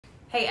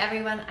Hey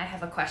everyone, I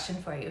have a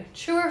question for you.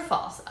 True or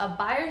false? A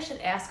buyer should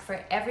ask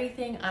for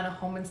everything on a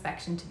home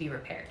inspection to be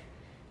repaired.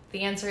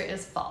 The answer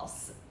is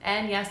false.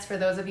 And yes, for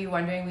those of you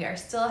wondering, we are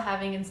still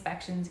having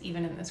inspections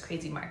even in this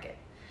crazy market.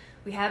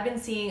 We have been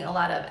seeing a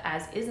lot of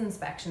as-is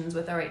inspections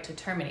with a right to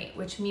terminate,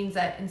 which means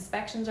that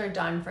inspections are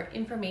done for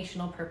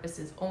informational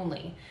purposes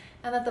only,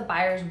 and that the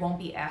buyers won't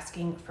be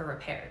asking for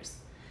repairs.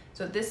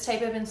 So this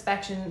type of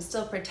inspection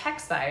still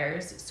protects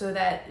buyers so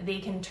that they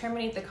can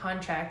terminate the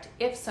contract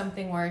if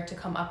something were to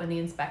come up in the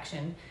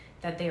inspection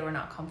that they were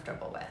not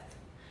comfortable with.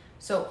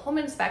 So home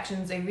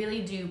inspections, they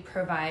really do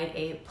provide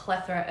a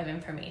plethora of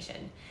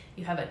information.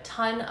 You have a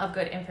ton of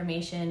good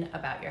information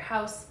about your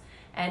house,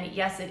 and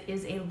yes, it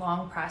is a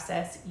long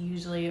process,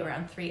 usually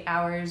around 3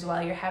 hours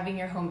while you're having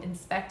your home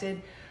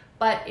inspected,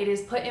 but it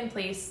is put in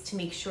place to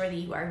make sure that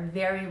you are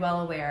very well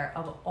aware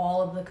of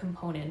all of the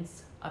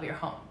components of your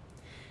home.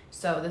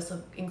 So this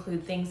will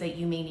include things that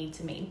you may need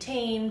to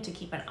maintain, to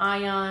keep an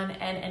eye on,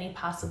 and any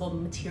possible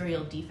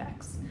material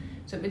defects.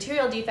 So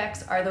material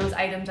defects are those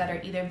items that are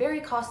either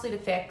very costly to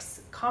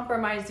fix,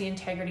 compromise the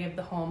integrity of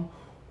the home,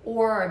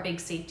 or are a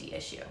big safety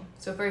issue.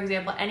 So for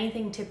example,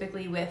 anything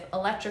typically with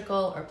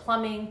electrical or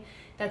plumbing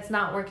that's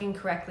not working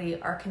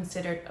correctly are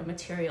considered a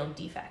material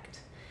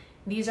defect.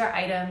 These are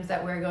items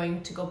that we're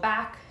going to go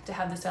back to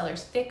have the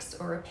sellers fix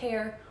or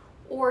repair,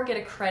 or get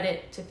a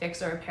credit to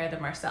fix or repair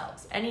them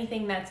ourselves.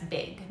 Anything that's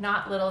big,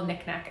 not little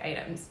knick-knack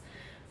items.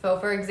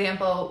 So for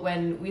example,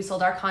 when we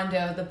sold our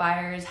condo, the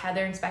buyers had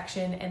their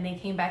inspection and they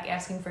came back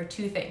asking for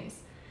 2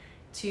 things: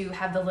 to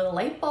have the little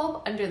light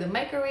bulb under the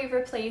microwave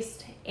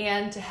replaced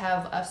and to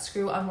have a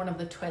screw on one of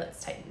the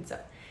toilets tightened. So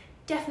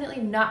definitely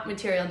not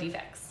material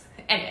defects.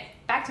 Anyway,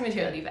 back to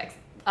material defects.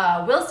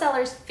 Will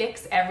sellers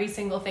fix every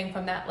single thing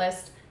from that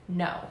list?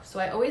 No.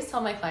 So I always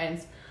tell my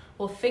clients,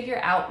 we'll figure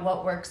out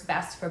what works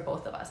best for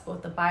both of us,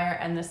 both the buyer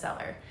and the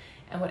seller.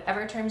 And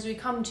whatever terms we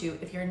come to,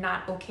 if you're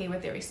not okay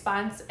with the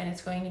response and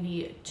it's going to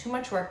be too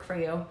much work for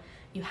you,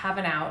 you have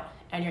an out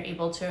and you're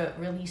able to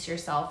release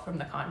yourself from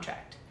the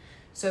contract.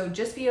 So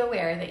just be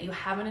aware that you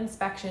have an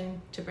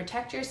inspection to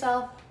protect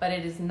yourself, but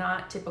it is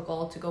not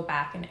typical to go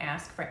back and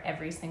ask for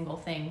every single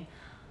thing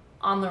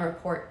on the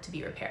report to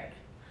be repaired.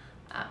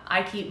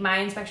 I keep my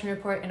inspection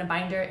report in a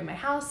binder in my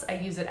house. I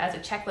use it as a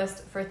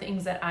checklist for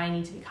things that I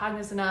need to be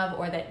cognizant of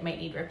or that might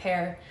need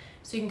repair.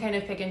 So you can kind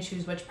of pick and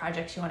choose which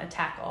projects you want to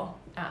tackle.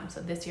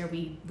 So this year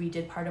we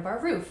redid part of our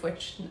roof,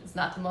 which is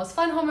not the most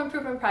fun home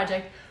improvement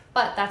project,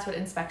 but that's what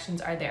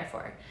inspections are there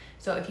for.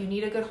 So if you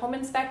need a good home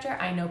inspector,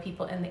 I know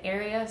people in the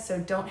area, so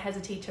don't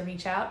hesitate to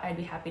reach out. I'd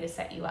be happy to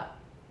set you up.